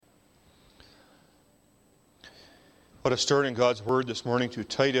Let us turn in God's Word this morning to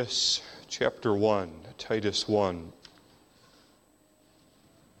Titus chapter 1. Titus 1.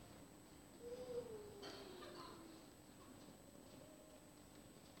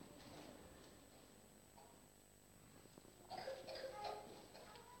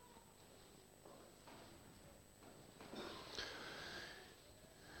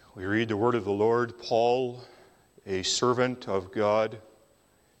 We read the word of the Lord. Paul, a servant of God,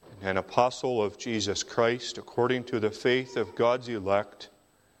 an apostle of Jesus Christ, according to the faith of God's elect,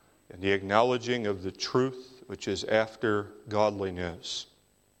 and the acknowledging of the truth which is after godliness,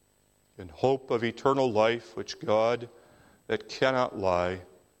 in hope of eternal life which God, that cannot lie,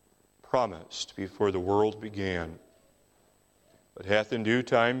 promised before the world began, but hath in due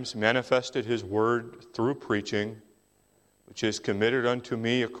times manifested his word through preaching, which is committed unto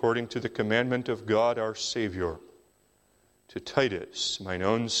me according to the commandment of God our Savior, to Titus, mine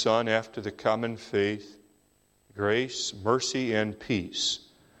own son, after the common faith, grace, mercy, and peace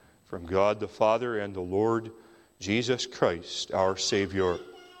from God the Father and the Lord Jesus Christ, our Savior.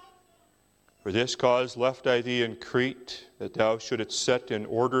 For this cause left I thee in Crete, that thou shouldest set in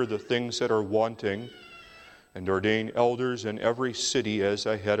order the things that are wanting, and ordain elders in every city as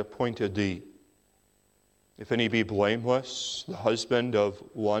I had appointed thee. If any be blameless, the husband of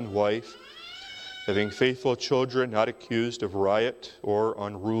one wife, having faithful children, not accused of riot or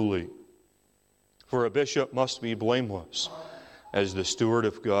unruly. For a bishop must be blameless, as the steward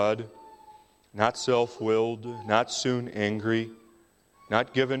of God, not self-willed, not soon angry,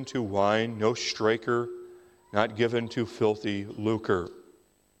 not given to wine, no striker, not given to filthy lucre,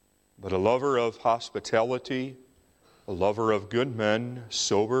 but a lover of hospitality, a lover of good men,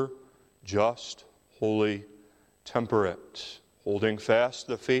 sober, just, holy, temperate, holding fast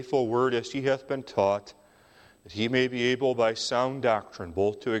the faithful word as he hath been taught, that he may be able by sound doctrine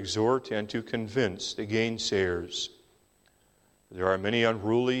both to exhort and to convince the gainsayers. There are many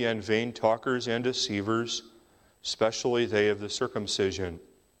unruly and vain talkers and deceivers, especially they of the circumcision,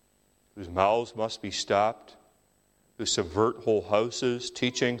 whose mouths must be stopped, who subvert whole houses,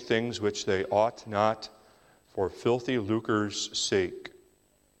 teaching things which they ought not, for filthy lucre's sake.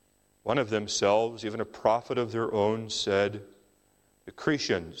 One of themselves, even a prophet of their own, said, the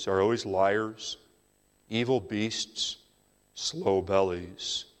Cretians are always liars, evil beasts, slow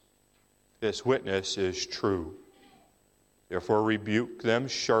bellies. This witness is true. Therefore rebuke them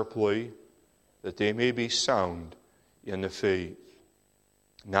sharply, that they may be sound in the faith,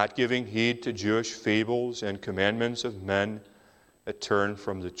 not giving heed to Jewish fables and commandments of men that turn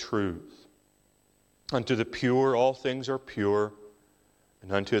from the truth. Unto the pure all things are pure,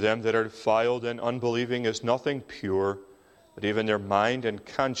 and unto them that are defiled and unbelieving is nothing pure, but even their mind and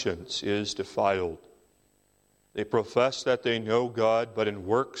conscience is defiled. They profess that they know God, but in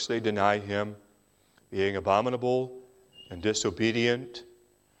works they deny him, being abominable and disobedient,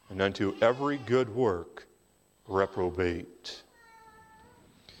 and unto every good work reprobate.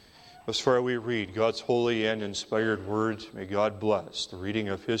 Thus far we read God's holy and inspired word. May God bless the reading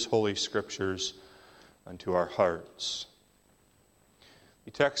of his holy scriptures unto our hearts. The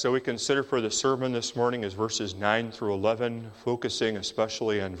text that we consider for the sermon this morning is verses 9 through 11, focusing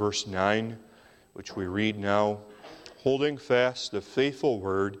especially on verse 9, which we read now, holding fast the faithful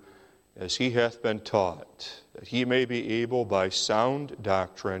word as he hath been taught, that he may be able by sound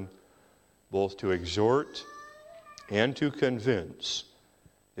doctrine both to exhort and to convince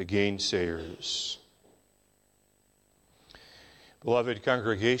the gainsayers. Beloved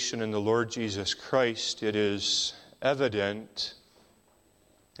congregation in the Lord Jesus Christ, it is evident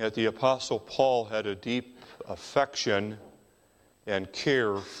that the Apostle Paul had a deep affection and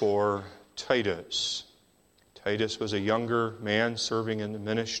care for Titus. Titus was a younger man serving in the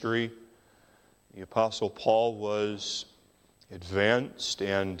ministry. The Apostle Paul was advanced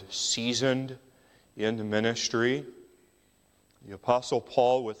and seasoned in the ministry. The Apostle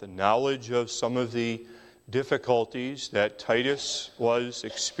Paul, with the knowledge of some of the difficulties that Titus was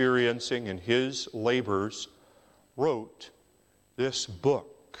experiencing in his labors, wrote this book,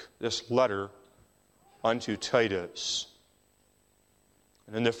 this letter unto Titus.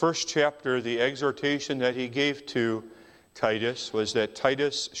 And in the first chapter, the exhortation that he gave to Titus was that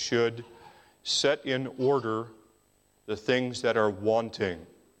Titus should set in order the things that are wanting.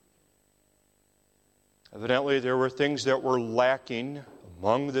 Evidently, there were things that were lacking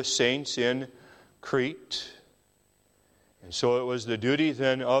among the saints in Crete. And so it was the duty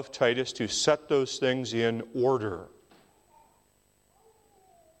then of Titus to set those things in order.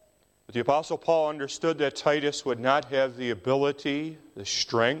 But the Apostle Paul understood that Titus would not have the ability, the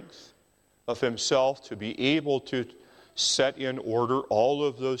strength of himself to be able to set in order all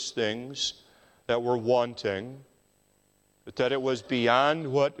of those things that were wanting. but that it was beyond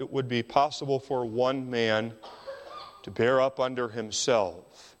what it would be possible for one man to bear up under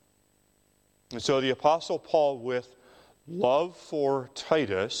himself. And so the Apostle Paul, with love for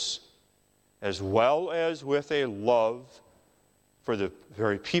Titus, as well as with a love for the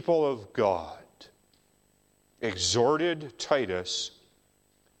very people of God, exhorted Titus,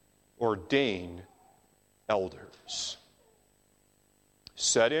 ordain elders.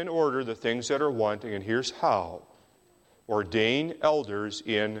 Set in order the things that are wanting, and here's how. Ordain elders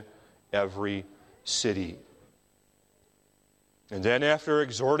in every city. And then after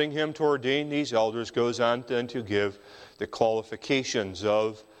exhorting him to ordain these elders, goes on then to give the qualifications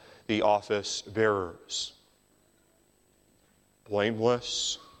of the office bearers.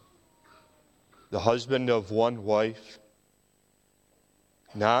 Blameless, the husband of one wife,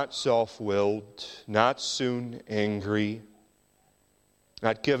 not self-willed, not soon angry,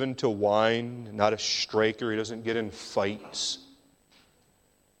 not given to wine, not a striker, he doesn't get in fights,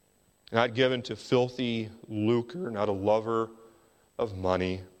 not given to filthy lucre, not a lover of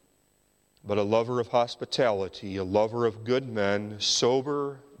money, but a lover of hospitality, a lover of good men,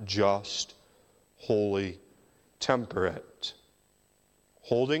 sober, just, holy, temperate,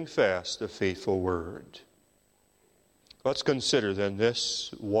 holding fast the faithful word. Let's consider then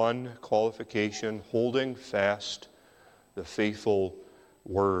this one qualification, holding fast the faithful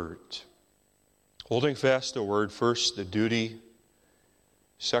word. Holding fast the word, first the duty,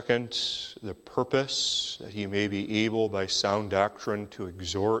 second the purpose, that he may be able by sound doctrine to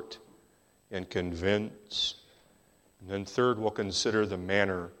exhort and convince. And then third, we'll consider the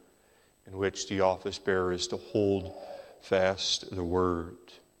manner in which the office bearer is to hold fast the word.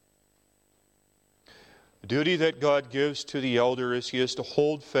 The duty that God gives to the elder is he is to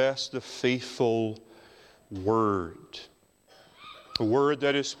hold fast the faithful word. The word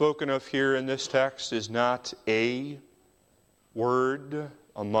that is spoken of here in this text is not a word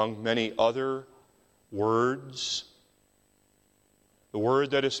among many other words. The word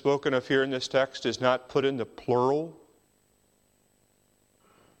that is spoken of here in this text is not put in the plural.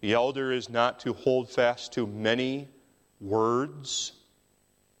 The elder is not to hold fast to many words,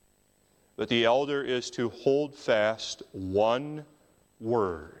 but the elder is to hold fast one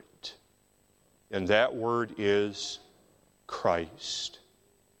word, and that word is Christ.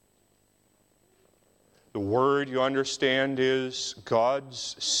 The word, you understand, is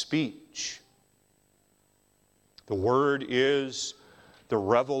God's speech. The word is the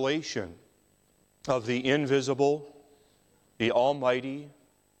revelation of the invisible, the almighty,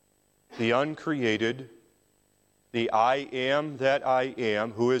 the uncreated, the I am that I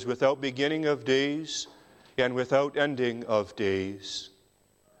am, who is without beginning of days and without ending of days.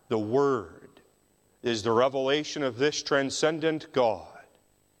 The Word is the revelation of this transcendent God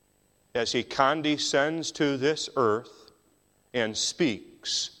as he condescends to this earth and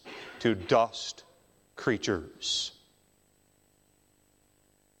speaks to dust creatures.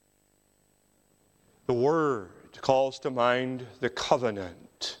 The Word calls to mind the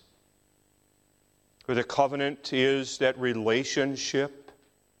covenant. For the covenant is that relationship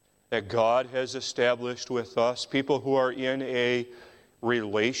that God has established with us. People who are in a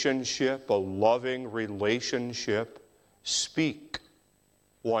relationship, a loving relationship, speak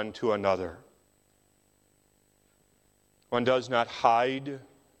one to another. One does not hide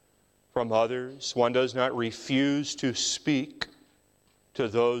from others. One does not refuse to speak to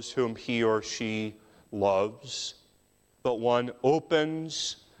those whom he or she loves. But one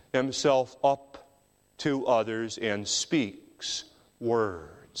opens himself up to others and speaks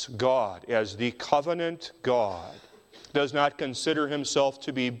words. God, as the covenant God, does not consider himself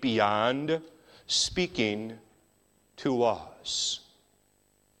to be beyond speaking to us.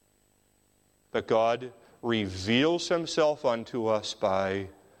 But God reveals himself unto us by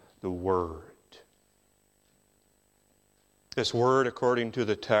the Word. This Word, according to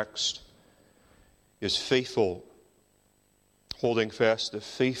the text, is faithful, holding fast the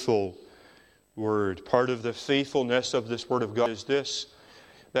faithful Word. Part of the faithfulness of this Word of God is this,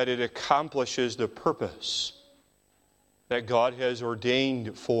 that it accomplishes the purpose that God has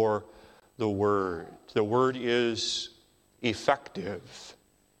ordained for the Word. The Word is effective.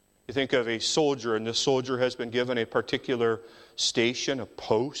 You think of a soldier, and the soldier has been given a particular station, a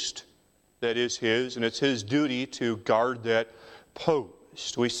post that is his, and it's his duty to guard that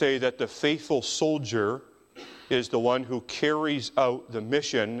post. We say that the faithful soldier is the one who carries out the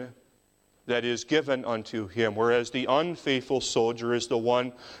mission that is given unto him, whereas the unfaithful soldier is the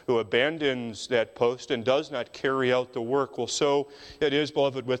one who abandons that post and does not carry out the work. Well, so it is,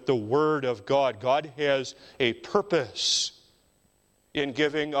 beloved, with the Word of God. God has a purpose in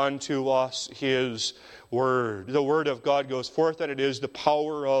giving unto us His Word. The Word of God goes forth, and it is the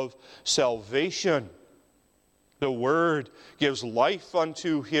power of salvation. The Word gives life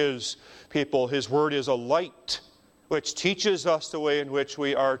unto His people. His Word is a light which teaches us the way in which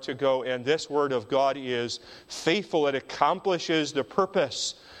we are to go. And this Word of God is faithful. It accomplishes the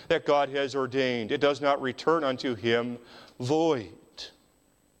purpose that God has ordained. It does not return unto Him void.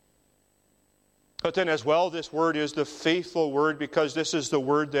 But then as well, this Word is the faithful Word, because this is the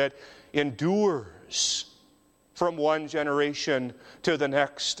Word that endures from one generation to the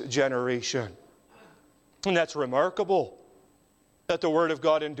next generation. And that's remarkable, that the Word of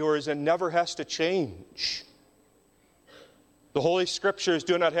God endures and never has to change. The Holy Scriptures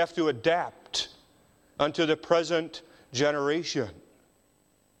do not have to adapt unto the present generation.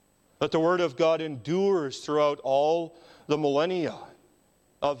 That the Word of God endures throughout all the millennia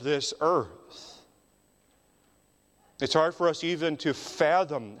of this earth. It's hard for us even to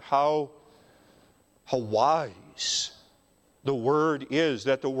fathom how wise the Word is,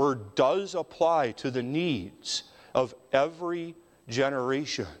 that the Word does apply to the needs of every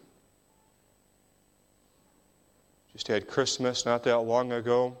generation. Just had Christmas not that long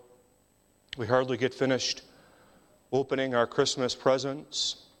ago. We hardly get finished opening our Christmas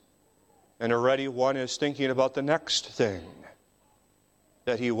presents, and already one is thinking about the next thing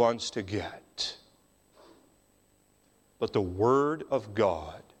that he wants to get. But the Word of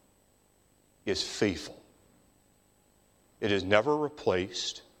God is faithful. It is never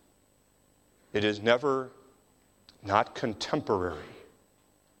replaced. It is never not contemporary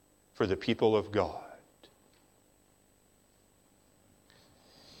for the people of God.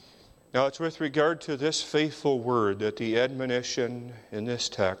 Now, it's with regard to this faithful Word that the admonition in this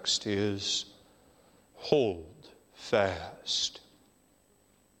text is hold fast.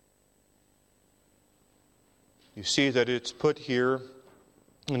 You see that it's put here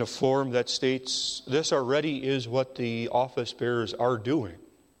in a form that states this already is what the office bearers are doing,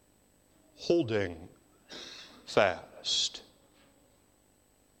 holding fast.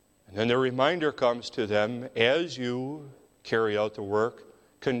 And then the reminder comes to them, as you carry out the work,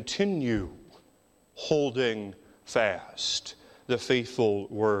 continue holding fast the faithful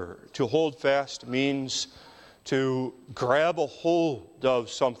Word. To hold fast means to grab a hold of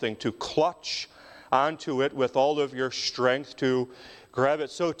something, to clutch onto it with all of your strength, to grab it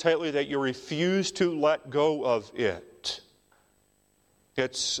so tightly that you refuse to let go of it.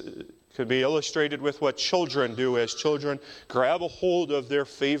 It could be illustrated with what children do as children grab a hold of their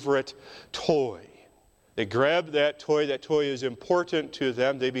favorite toy. They grab that toy is important to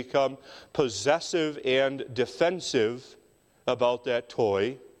them. They become possessive and defensive about that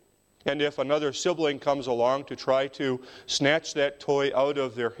toy. And if another sibling comes along to try to snatch that toy out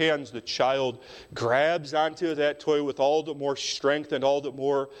of their hands, the child grabs onto that toy with all the more strength and all the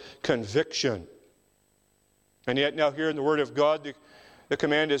more conviction. And yet now here in the Word of God, the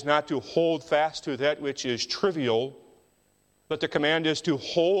command is not to hold fast to that which is trivial, but the command is to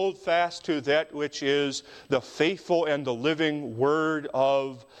hold fast to that which is the faithful and the living Word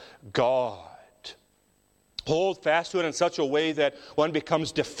of God. Hold fast to it in such a way that one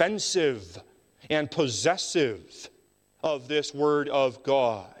becomes defensive and possessive of this Word of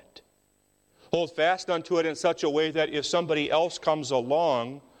God. Hold fast unto it in such a way that if somebody else comes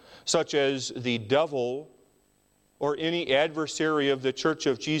along, such as the devil or any adversary of the Church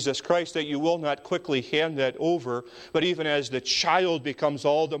of Jesus Christ, that you will not quickly hand that over, but even as the child becomes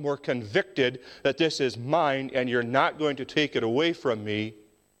all the more convicted that this is mine and you're not going to take it away from me,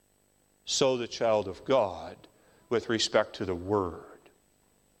 so the child of God, with respect to the Word,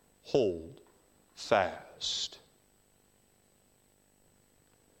 hold fast.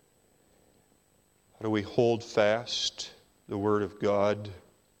 How do we hold fast the Word of God?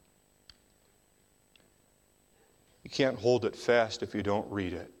 You can't hold it fast if you don't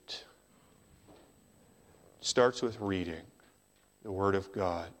read it. It starts with reading the Word of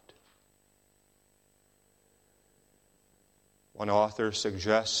God. One author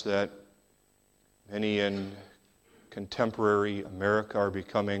suggests that many in contemporary America are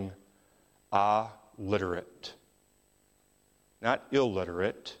becoming literate. Not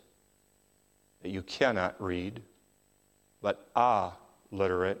illiterate, that you cannot read, but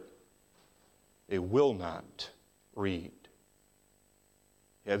literate, they will not read.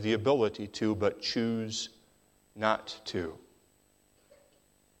 You have the ability to, but choose not to.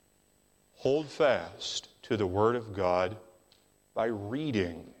 Hold fast to the Word of God by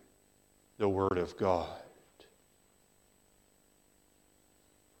reading the Word of God.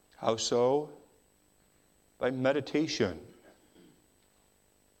 How so? By meditation.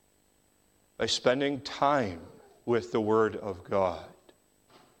 By spending time with the Word of God.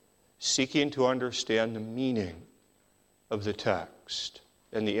 seeking to understand the meaning of the text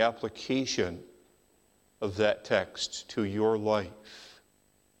and the application of that text to your life.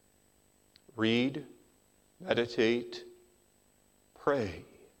 Read, meditate, pray.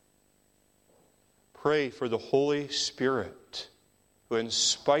 Pray for the Holy Spirit who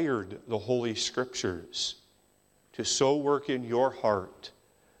inspired the Holy Scriptures to so work in your heart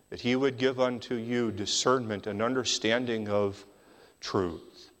that He would give unto you discernment and understanding of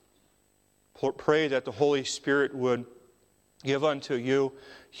truth. Pray that the Holy Spirit would give unto you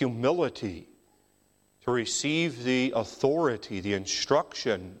humility to receive the authority, the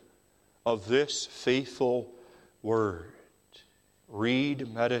instruction of this faithful word.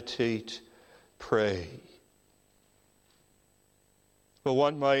 Read, meditate, pray. But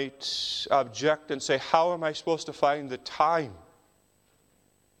one might object and say, how am I supposed to find the time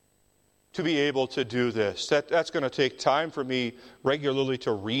to be able to do this? That's going to take time for me regularly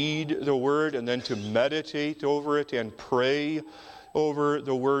to read the Word and then to meditate over it and pray over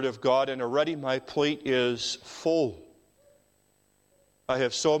the Word of God. And already my plate is full. I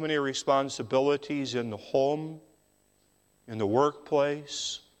have so many responsibilities in the home, in the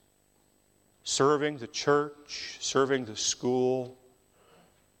workplace, serving the church, serving the school.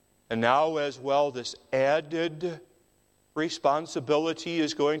 And now as well, this added responsibility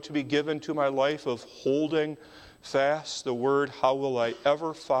is going to be given to my life of holding fast the Word. How will I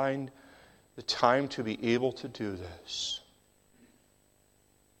ever find the time to be able to do this?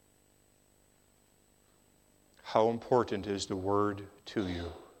 How important is the Word to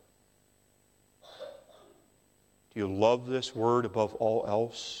you? Do you love this Word above all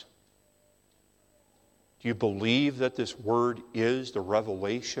else? Do you believe that this Word is the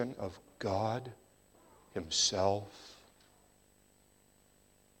revelation of God Himself?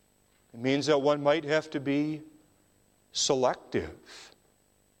 It means that one might have to be selective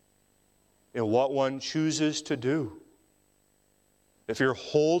in what one chooses to do. If you're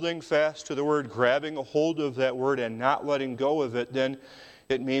holding fast to the Word, grabbing a hold of that Word and not letting go of it, then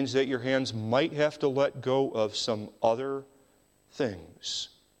it means that your hands might have to let go of some other things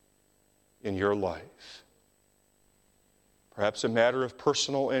in your life. Perhaps a matter of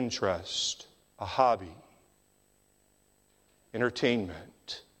personal interest, a hobby,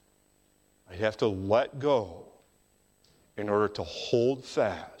 entertainment. I'd have to let go in order to hold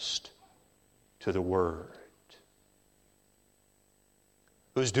fast to the Word.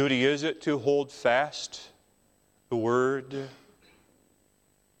 Whose duty is it to hold fast the Word?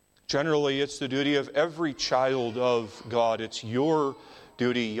 Generally, it's the duty of every child of God. It's your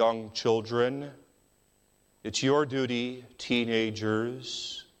duty, young children. It's your duty,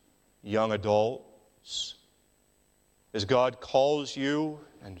 teenagers, young adults. As God calls you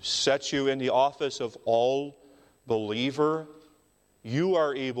and sets you in the office of all believer, you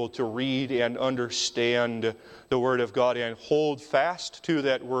are able to read and understand the Word of God and hold fast to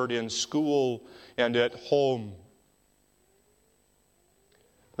that Word in school and at home.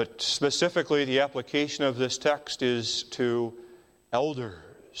 But specifically, the application of this text is to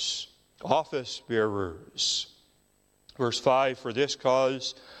elders, office bearers. Verse 5, for this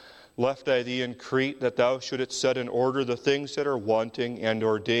cause left I thee in Crete, that thou shouldest set in order the things that are wanting, and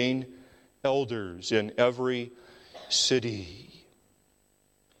ordain elders in every city.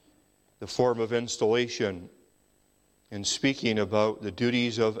 The form of installation in speaking about the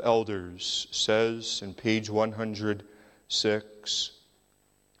duties of elders says in page 106,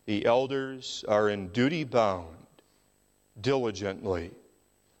 the elders are in duty bound diligently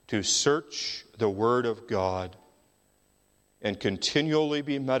to search the Word of God and continually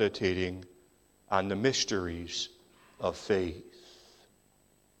be meditating on the mysteries of faith.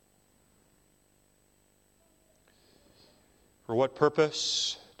 For what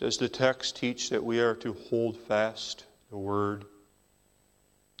purpose does the text teach that we are to hold fast the Word?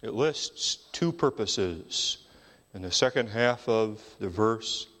 It lists two purposes in the second half of the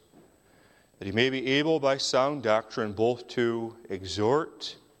verse, that he may be able by sound doctrine both to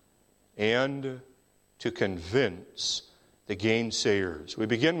exhort and to convince the gainsayers. We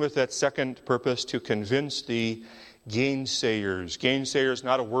begin with that second purpose, to convince the gainsayers. Gainsayers is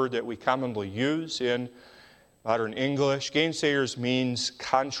not a word that we commonly use in modern English. Gainsayers means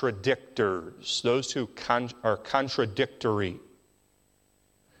contradictors, those who are contradictory.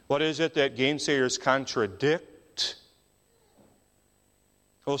 What is it that gainsayers contradict?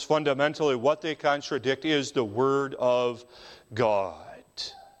 Most fundamentally, what they contradict is the Word of God.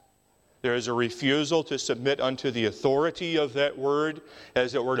 There is a refusal to submit unto the authority of that Word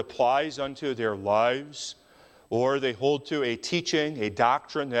as that Word applies unto their lives, or they hold to a teaching, a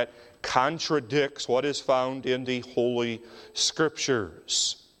doctrine that contradicts what is found in the Holy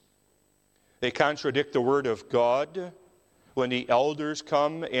Scriptures. They contradict the Word of God. When the elders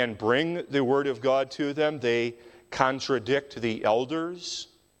come and bring the Word of God to them, they contradict the elders.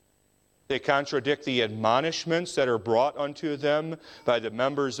 They contradict the admonishments that are brought unto them by the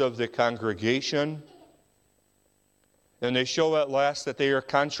members of the congregation. And they show at last that they are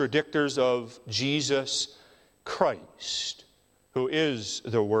contradictors of Jesus Christ, who is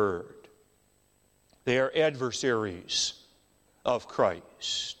the Word. They are adversaries of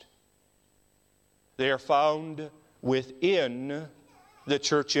Christ. They are found within the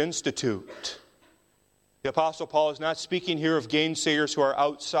Church Institute. The Apostle Paul is not speaking here of gainsayers who are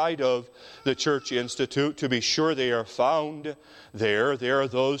outside of the Church Institute. To be sure, they are found there. There are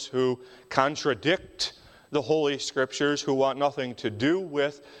those who contradict the Holy Scriptures, who want nothing to do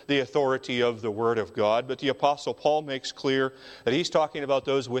with the authority of the Word of God. But the Apostle Paul makes clear that he's talking about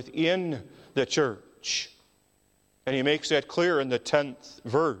those within the church. And he makes that clear in the 10th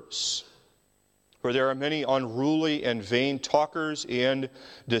verse. For there are many unruly and vain talkers and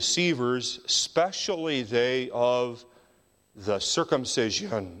deceivers, especially they of the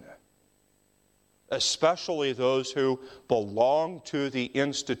circumcision, especially those who belong to the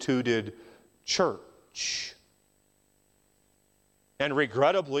instituted church. And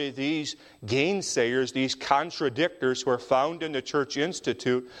regrettably, these gainsayers, these contradictors who are found in the Church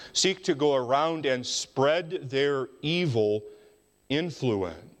Institute, seek to go around and spread their evil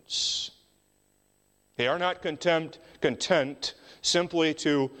influence. They are not content simply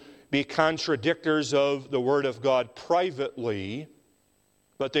to be contradictors of the Word of God privately,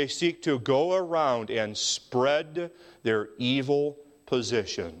 but they seek to go around and spread their evil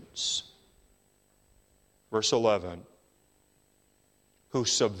positions. Verse 11, who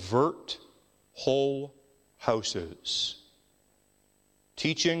subvert whole houses,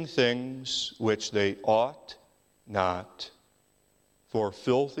 teaching things which they ought not, for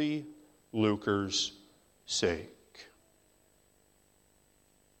filthy lucre's sake.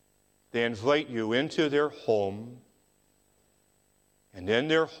 They invite you into their home, and in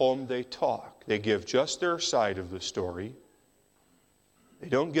their home they talk. They give just their side of the story. They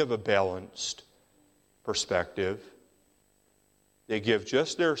don't give a balanced perspective. They give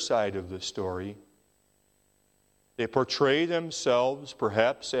just their side of the story. They portray themselves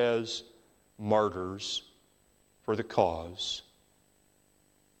perhaps as martyrs for the cause.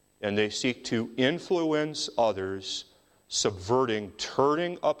 And they seek to influence others, subverting,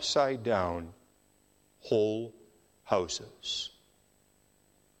 turning upside down whole houses.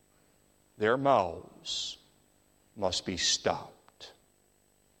 Their mouths must be stopped.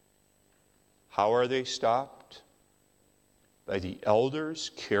 How are they stopped? By the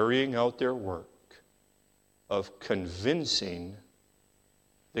elders carrying out their work of convincing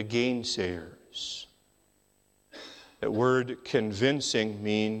the gainsayers. That word convincing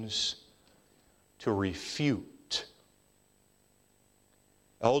means to refute.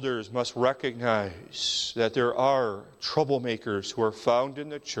 Elders must recognize that there are troublemakers who are found in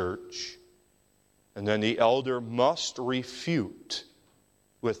the church, and then the elder must refute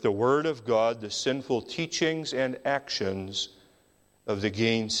with the Word of God the sinful teachings and actions of the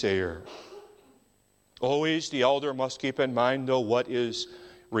gainsayer. Always the elder must keep in mind, though, what is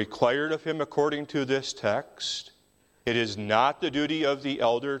required of him according to this text. It is not the duty of the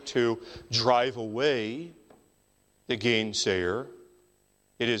elder to drive away the gainsayer.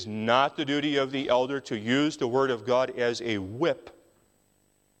 It is not the duty of the elder to use the Word of God as a whip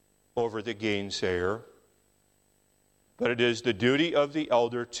over the gainsayer. But it is the duty of the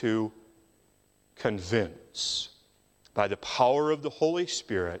elder to convince, by the power of the Holy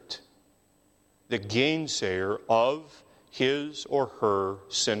Spirit, the gainsayer of his or her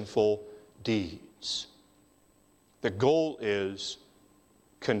sinful deeds. The goal is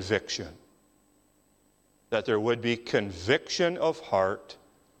conviction. That there would be conviction of heart,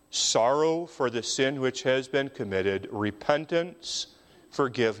 sorrow for the sin which has been committed, repentance,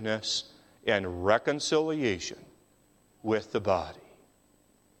 forgiveness, and reconciliation with the body.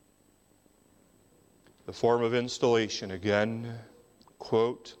 The form of installation, again,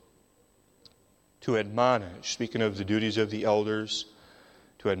 quote, to admonish, speaking of the duties of the elders,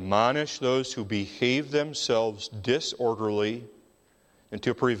 to admonish those who behave themselves disorderly, and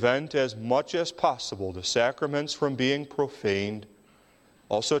to prevent as much as possible the sacraments from being profaned,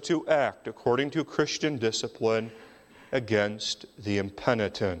 also to act according to Christian discipline against the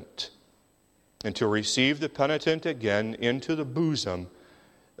impenitent, and to receive the penitent again into the bosom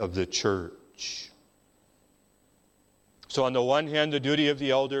of the church. So on the one hand, the duty of the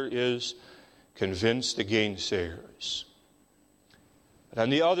elder is convince the gainsayers. But on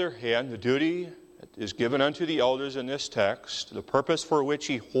the other hand, the duty that is given unto the elders in this text, the purpose for which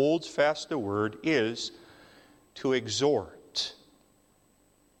he holds fast the word is to exhort.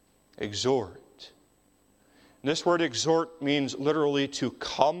 Exhort. And this word exhort means literally to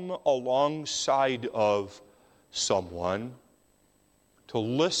come alongside of someone, to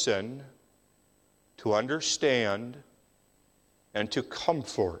listen, to understand, and to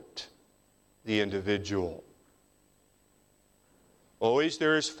comfort the individual. Always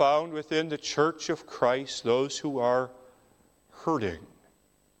there is found within the church of Christ those who are hurting.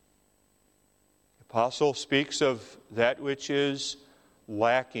 The apostle speaks of that which is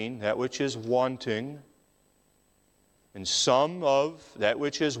lacking, that which is wanting. And some of that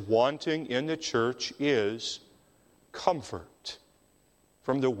which is wanting in the church is comfort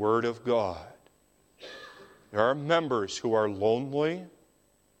from the Word of God. There are members who are lonely,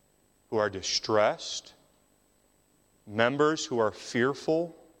 who are distressed, members who are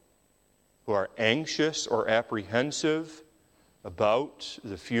fearful, who are anxious or apprehensive about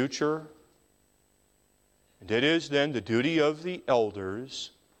the future. And it is then the duty of the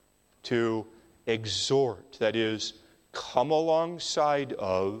elders to exhort, that is, come alongside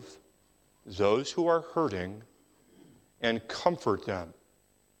of those who are hurting and comfort them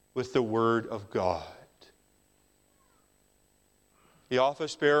with the Word of God. The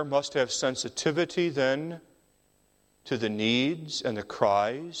office bearer must have sensitivity then to the needs and the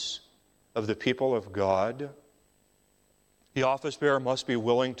cries of the people of God. The office bearer must be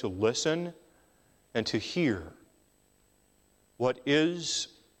willing to listen and to hear what is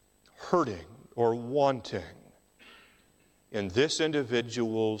hurting or wanting in this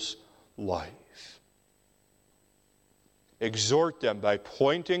individual's life. Exhort them by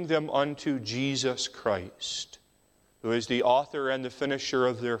pointing them unto Jesus Christ, who is the author and the finisher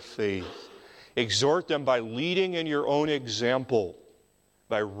of their faith. Exhort them by leading in your own example,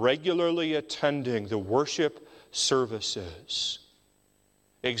 by regularly attending the worship services.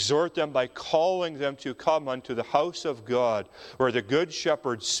 Exhort them by calling them to come unto the house of God, where the good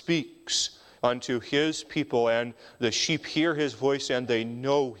shepherd speaks unto his people, and the sheep hear his voice and they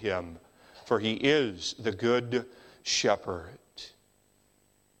know him, for he is the good shepherd.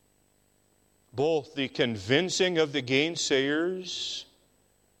 Both the convincing of the gainsayers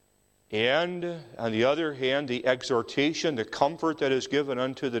and, on the other hand, the exhortation, the comfort that is given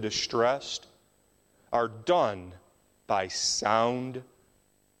unto the distressed are done by sound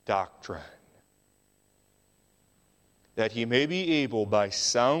doctrine. That he may be able by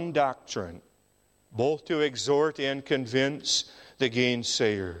sound doctrine both to exhort and convince the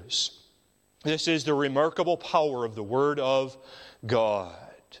gainsayers. This is the remarkable power of the Word of God.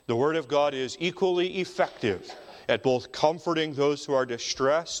 The Word of God is equally effective at both comforting those who are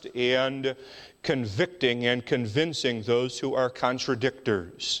distressed and convicting and convincing those who are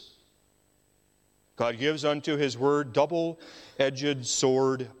contradictors. God gives unto His Word double-edged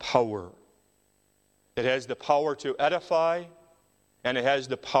sword power. It has the power to edify, and it has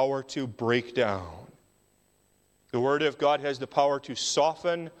the power to break down. The Word of God has the power to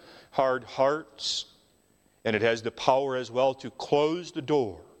soften hard hearts, and it has the power as well to close the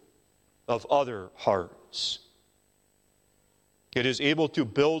door of other hearts. It is able to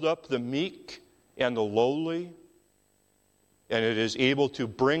build up the meek and the lowly, and it is able to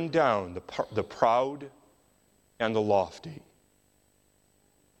bring down the proud and the lofty.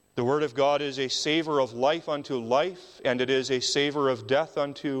 The Word of God is a savor of life unto life, and it is a savor of death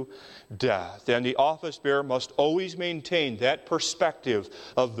unto death. And the office bearer must always maintain that perspective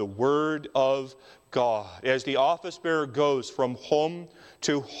of the Word of God. As the office bearer goes from home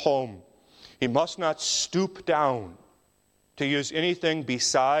to home, he must not stoop down to use anything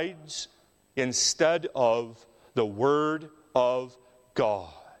besides, instead of, the Word of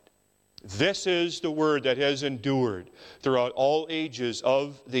God. This is the Word that has endured throughout all ages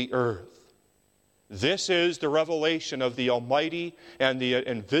of the earth. This is the revelation of the Almighty and the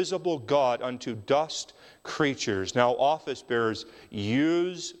invisible God unto dust creatures. Now, office bearers,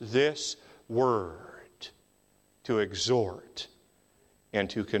 use this Word to exhort and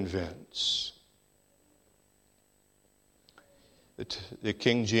to convince. The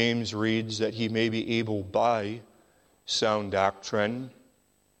King James reads that he may be able by sound doctrine.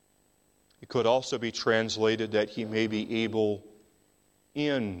 It could also be translated that he may be able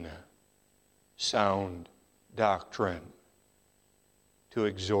in sound doctrine to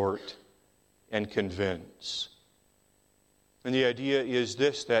exhort and convince. And the idea is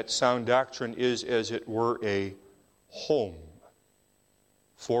this, that sound doctrine is, as it were, a home.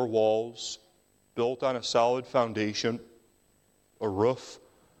 4 walls, built on a solid foundation, a roof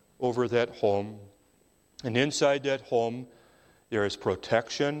over that home. And inside that home, there is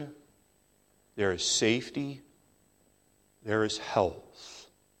protection, there is safety, there is health.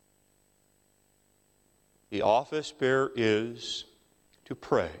 The office bearer is to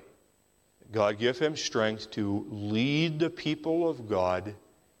pray. God give him strength to lead the people of God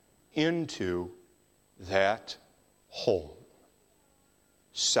into that home.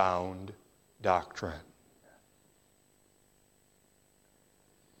 Sound doctrine.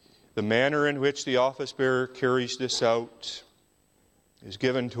 The manner in which the office bearer carries this out is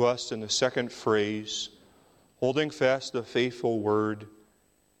given to us in the second phrase, holding fast the faithful word,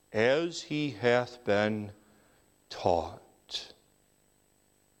 as he hath been taught.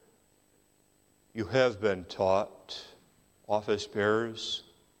 You have been taught, office bearers.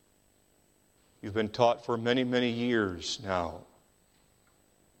 You've been taught for many, many years now.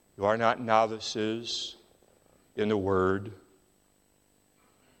 You are not novices in the Word.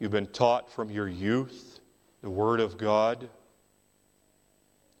 You've been taught from your youth the Word of God.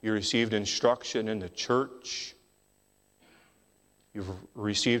 You received instruction in the church. You've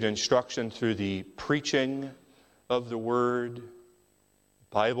received instruction through the preaching of the Word,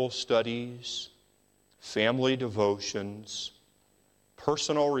 Bible studies, family devotions,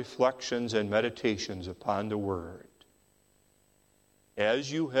 personal reflections and meditations upon the Word.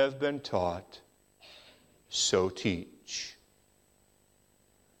 As you have been taught, so teach.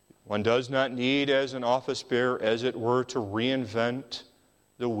 One does not need, as an office bearer, as it were, to reinvent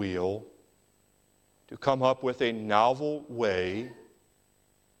the wheel, to come up with a novel way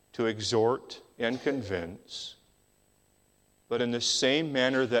to exhort and convince, but in the same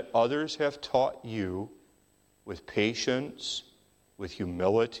manner that others have taught you, with patience, with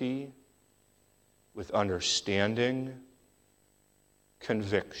humility, with understanding,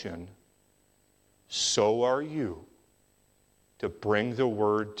 conviction, so are you to bring the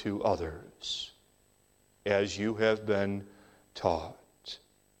word to others as you have been taught.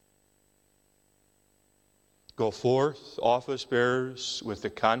 Go forth, office bearers, with the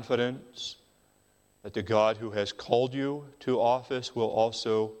confidence that the God who has called you to office will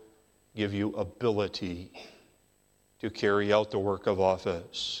also give you ability to carry out the work of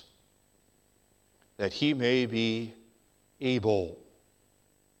office, that he may be able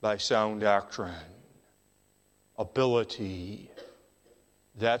by sound doctrine, ability.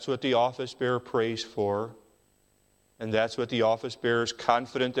 That's what the office bearer prays for, and that's what the office bearer is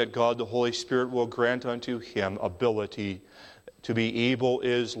confident that God the Holy Spirit will grant unto him, ability. To be able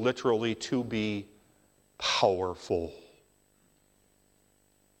is literally to be powerful.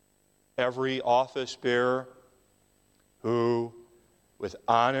 Every office bearer who, with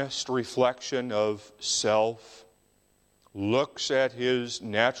honest reflection of self, looks at his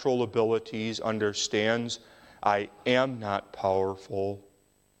natural abilities, understands, I am not powerful.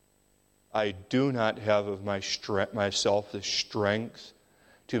 I do not have of myself the strength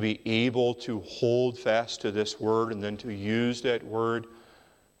to be able to hold fast to this word and then to use that word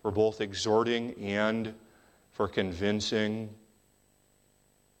for both exhorting and for convincing.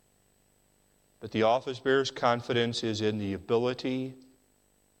 But the office bearer's confidence is in the ability,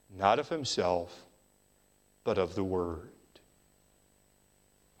 not of himself, but of the word.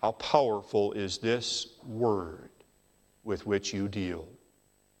 How powerful is this word with which you deal?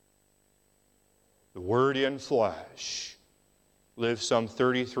 The Word in flesh lived some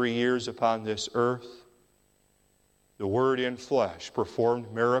 33 years upon this earth. The Word in flesh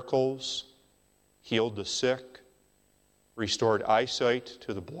performed miracles, healed the sick, restored eyesight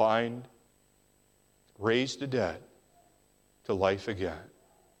to the blind, raised the dead to life again.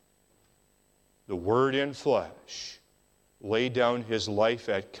 The Word in flesh laid down his life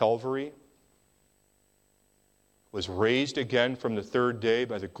at Calvary, was raised again from the third day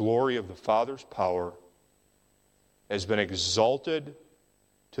by the glory of the Father's power, has been exalted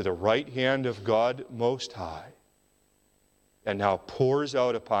to the right hand of God Most High, and now pours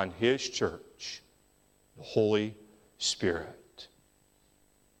out upon his church the Holy Spirit.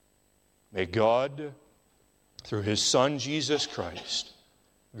 May God, through his Son Jesus Christ,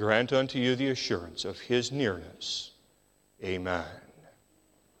 grant unto you the assurance of his nearness. Amen.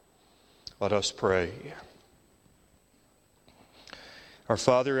 Let us pray. Our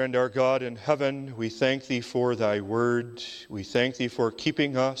Father and our God in heaven, we thank thee for thy word. We thank thee for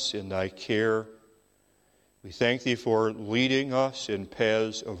keeping us in thy care. We thank thee for leading us in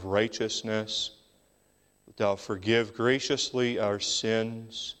paths of righteousness. That thou forgive graciously our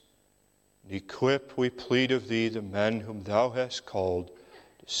sins. And equip, we plead of thee, the men whom thou hast called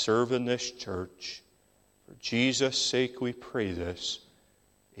to serve in this church. For Jesus' sake we pray this.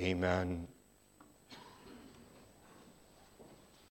 Amen.